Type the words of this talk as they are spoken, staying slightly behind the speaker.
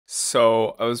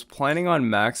So I was planning on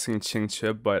maxing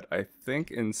Qingque, but I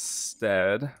think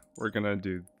instead we're gonna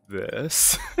do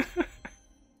this.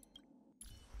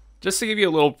 Just to give you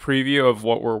a little preview of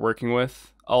what we're working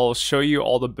with, I'll show you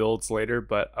all the builds later,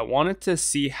 but I wanted to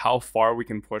see how far we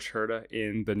can push Herta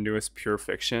in the newest Pure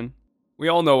Fiction. We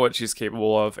all know what she's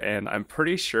capable of, and I'm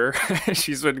pretty sure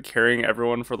she's been carrying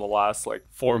everyone for the last like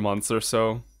 4 months or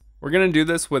so. We're gonna do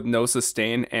this with no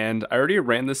sustain, and I already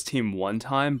ran this team one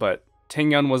time, but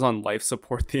Tingyun was on life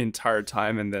support the entire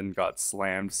time and then got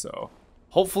slammed, so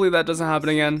hopefully that doesn't happen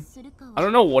again. I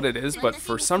don't know what it is, but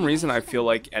for some reason I feel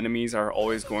like enemies are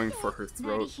always going for her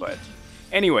throat, but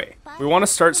anyway, we want to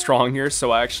start strong here,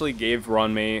 so I actually gave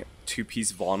Ruan Mei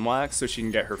 2-piece Von Wax so she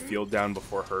can get her field down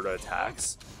before Herta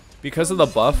attacks. Because of the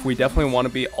buff, we definitely want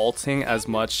to be ulting as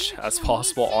much as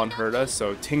possible on Herta,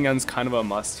 so Tingyun's kind of a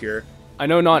must here. I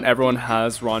know not everyone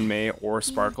has Ruan Mei or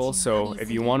Sparkle, so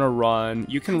if you want to run,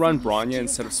 you can run Bronya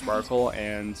instead of Sparkle,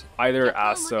 and either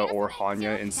Asta or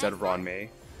Hanya instead of Ruan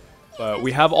Mei. But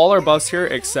we have all our buffs here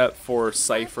except for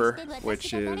Cypher,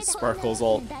 which is Sparkle's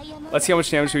ult. Let's see how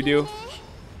much damage we do.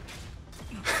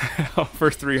 For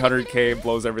 300k,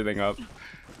 blows everything up.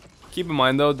 Keep in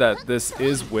mind though that this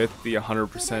is with the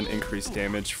 100% increased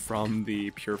damage from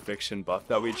the Pure Fiction buff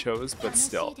that we chose, but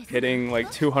still, hitting like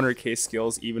 200k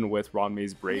skills even with Ruan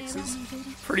Mei's breaks is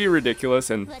pretty ridiculous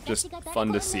and just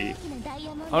fun to see.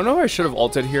 I don't know if I should have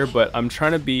ulted here, but I'm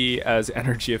trying to be as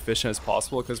energy efficient as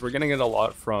possible because we're getting it a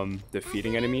lot from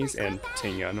defeating enemies and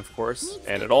Tingyun, of course,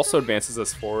 and it also advances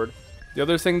us forward. The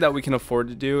other thing that we can afford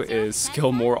to do is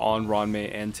skill more on Ruan Mei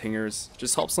and Tingers.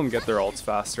 Just helps them get their ults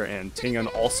faster, and Tingyun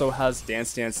also has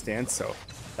Dance Dance Dance, so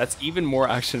that's even more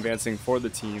action advancing for the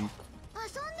team.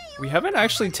 We haven't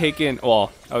actually taken,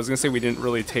 well, I was gonna say we didn't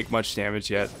really take much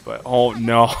damage yet, but oh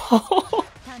no.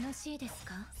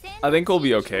 I think we'll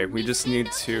be okay. We just need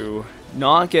to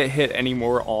not get hit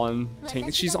anymore on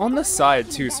Tingyun. She's on the side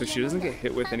too, so she doesn't get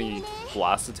hit with any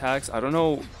blast attacks. I don't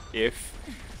know if,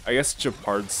 I guess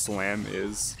Jeopard's slam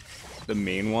is the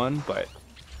main one, but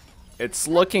it's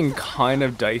looking kind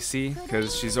of dicey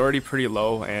because she's already pretty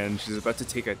low and she's about to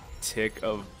take a tick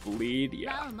of bleed.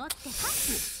 Yeah.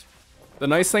 The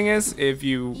nice thing is, if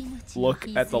you look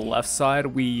at the left side,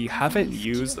 we haven't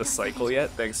used a cycle yet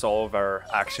thanks to all of our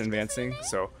action advancing,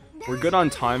 so we're good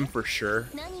on time for sure.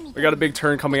 We got a big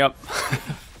turn coming up.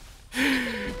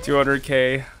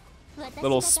 200k,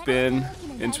 little spin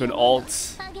into an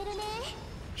ult.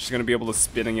 She's gonna be able to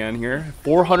spin again here.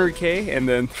 400k and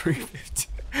then 350.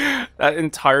 That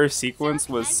entire sequence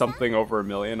was something over 1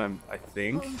 million, I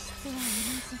think.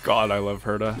 God, I love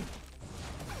Herta.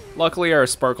 Luckily, our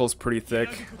Sparkle's pretty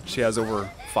thick. She has over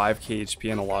 5k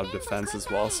HP and a lot of defense as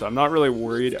well, so I'm not really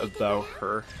worried about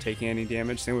her taking any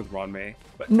damage. Same with Ruan Mei.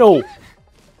 But no!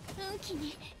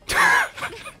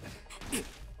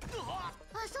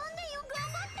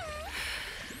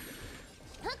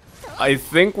 I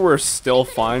think we're still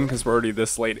fine because we're already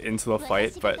this late into the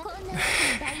fight, but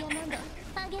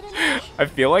I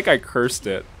feel like I cursed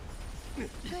it.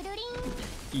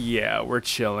 Yeah, we're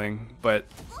chilling, but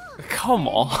come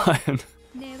on.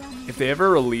 If they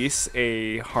ever release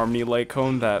a Harmony Light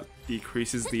Cone that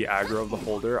decreases the aggro of the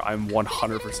holder, I'm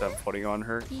 100% putting on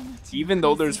her. Even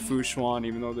though there's Fushuan,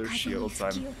 even though there's shields,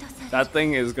 that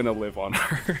thing is gonna live on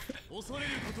her.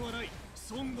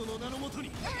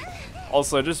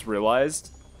 Also, I just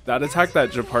realized that attack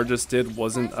that Jeopard just did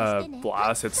wasn't a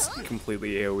blast, it's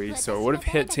completely AoE, so it would have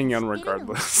hit Tingyun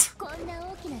regardless.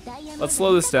 Let's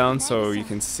slow this down so you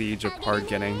can see Jeopard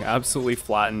getting absolutely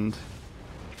flattened.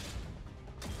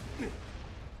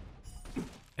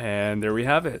 And there we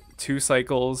have it. 2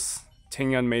 cycles.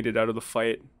 Tingyun made it out of the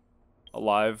fight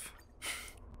alive.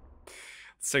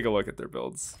 Let's take a look at their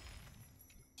builds.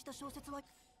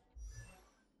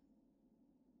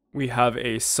 We have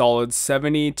a solid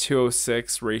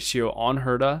 70-206 ratio on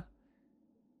Herta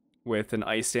with an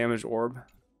ice damage orb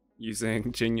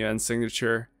using Jingyuan's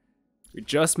signature. We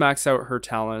just maxed out her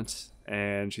talent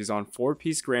and she's on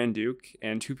 4-piece Grand Duke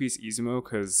and 2-piece Izumo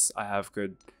because I have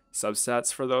good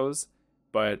substats for those.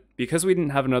 But because we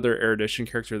didn't have another erudition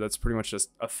character that's pretty much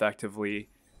just effectively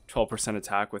 12%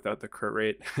 attack without the crit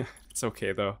rate, it's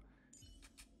okay though.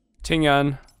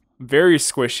 Tingyun, very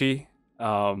squishy.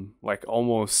 Like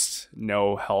almost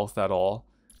no health at all.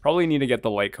 Probably need to get the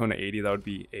light cone to 80, that would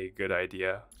be a good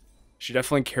idea. She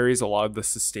definitely carries a lot of the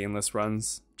sustainless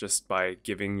runs just by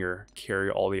giving your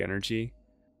carry all the energy.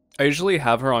 I usually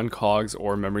have her on Cogs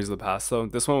or Memories of the Past though.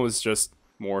 This one was just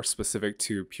more specific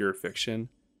to Pure Fiction.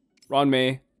 Ruan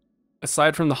Mei,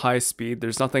 aside from the high speed,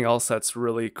 there's nothing else that's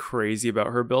really crazy about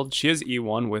her build. She has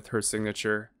E1 with her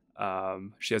signature.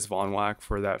 She has Von Whack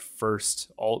for that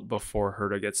first ult before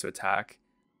Herta gets to attack.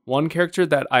 One character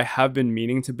that I have been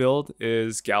meaning to build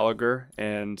is Gallagher,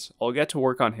 and I'll get to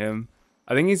work on him.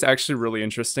 I think he's actually really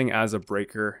interesting as a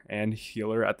breaker and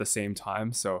healer at the same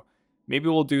time, so maybe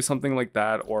we'll do something like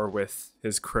that, or with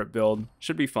his crit build.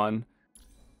 Should be fun.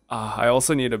 I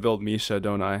also need to build Misha,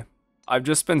 don't I? I've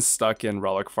just been stuck in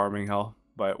relic farming hell,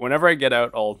 but whenever I get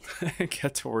out, I'll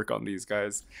get to work on these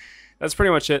guys. That's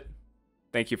pretty much it.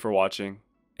 Thank you for watching,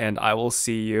 and I will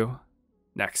see you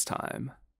next time.